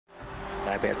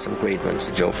I've had some great ones,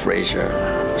 Joe Frazier,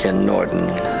 Ken Norton,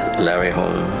 Larry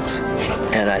Holmes.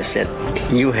 And I said,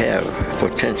 you have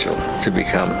potential to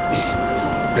become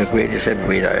the greatest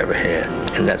heavyweight I ever had.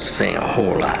 And that's saying a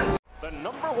whole lot. The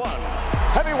 #1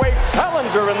 heavyweight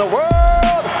challenger in the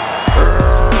world,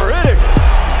 Riddick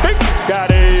Big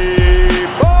Daddy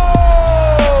Bowe!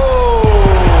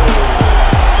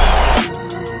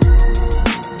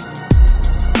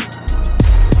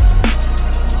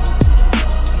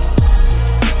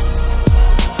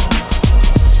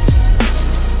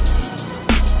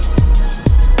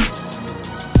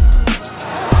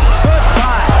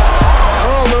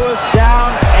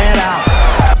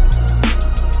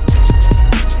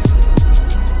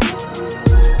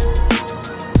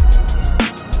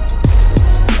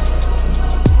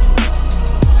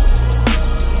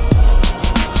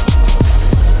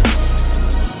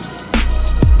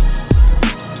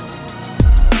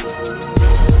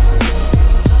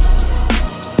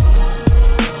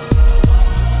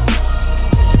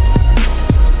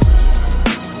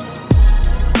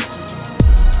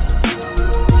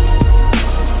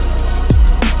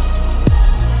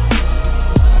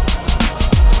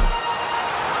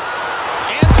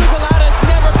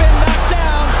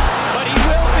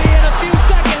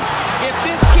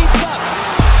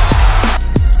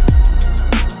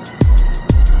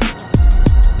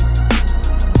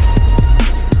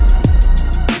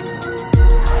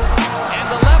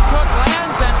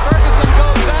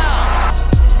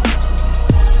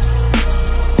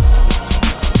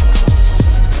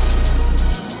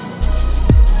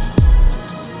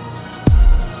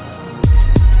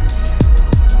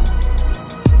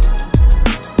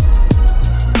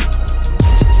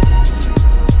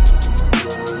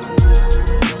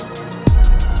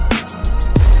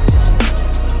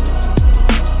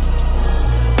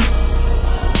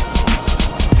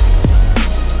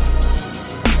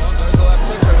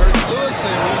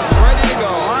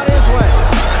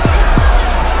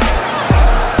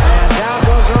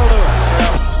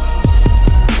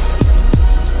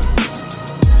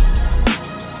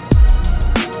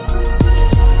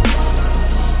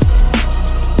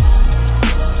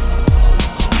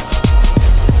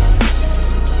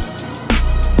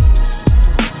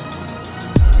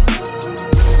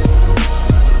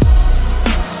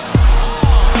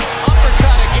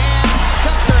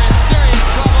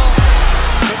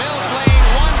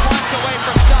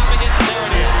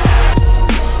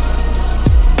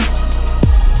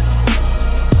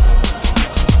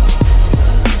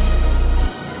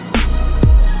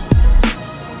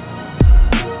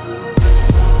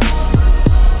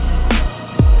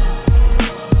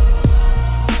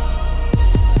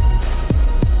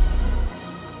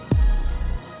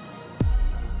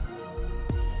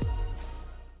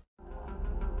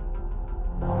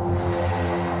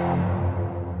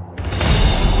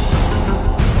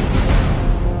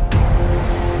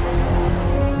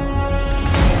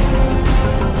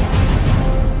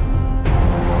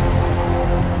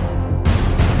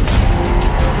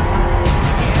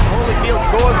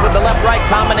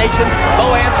 Combination.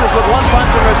 Bowe answers with one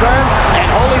punch in return, and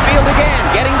Holyfield again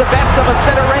getting the best of a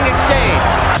center ring exchange.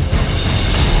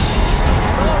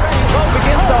 Already Bowe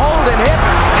begins to hold and hit,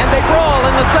 and they brawl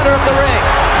in the center of the ring.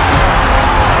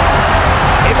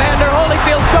 Evander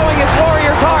Holyfield showing his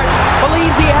warrior's heart,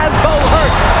 believes he has Bowe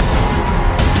hurt.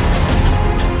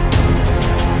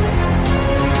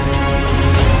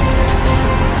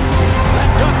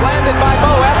 Left hook landed by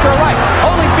Bowe after a right.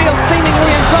 Holyfield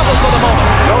seemingly in trouble for the moment.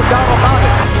 No doubt about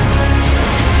it.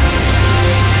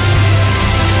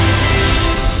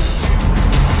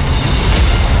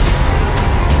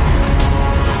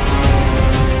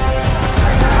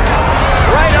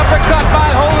 Right uppercut by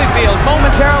Holyfield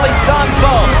momentarily stuns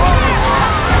Bowe.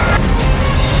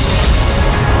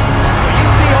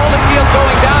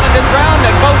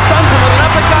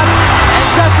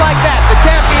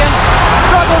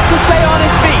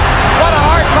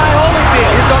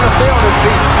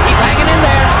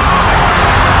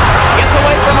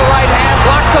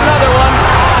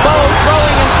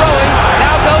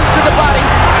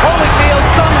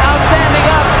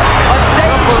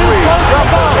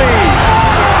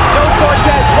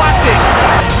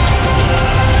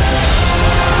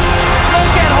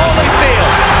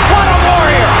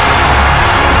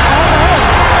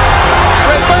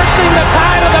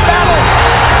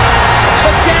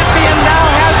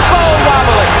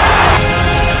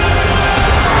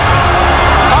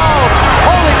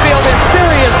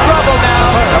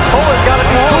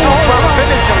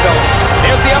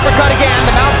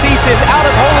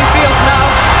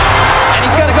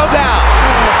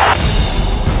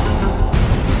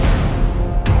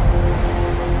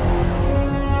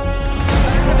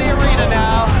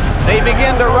 we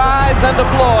begin to rise and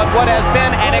applaud what has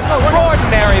been an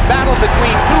extraordinary battle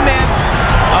between two men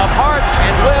of heart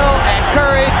and will and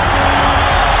courage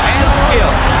and skill.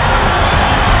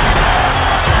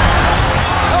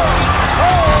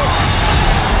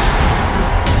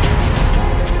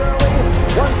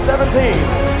 117,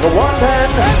 the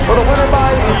 110 for the winner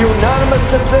by unanimous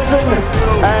decision,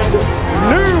 and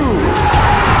new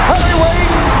heavyweight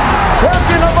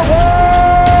champion of the world,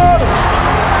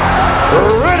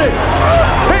 Riddick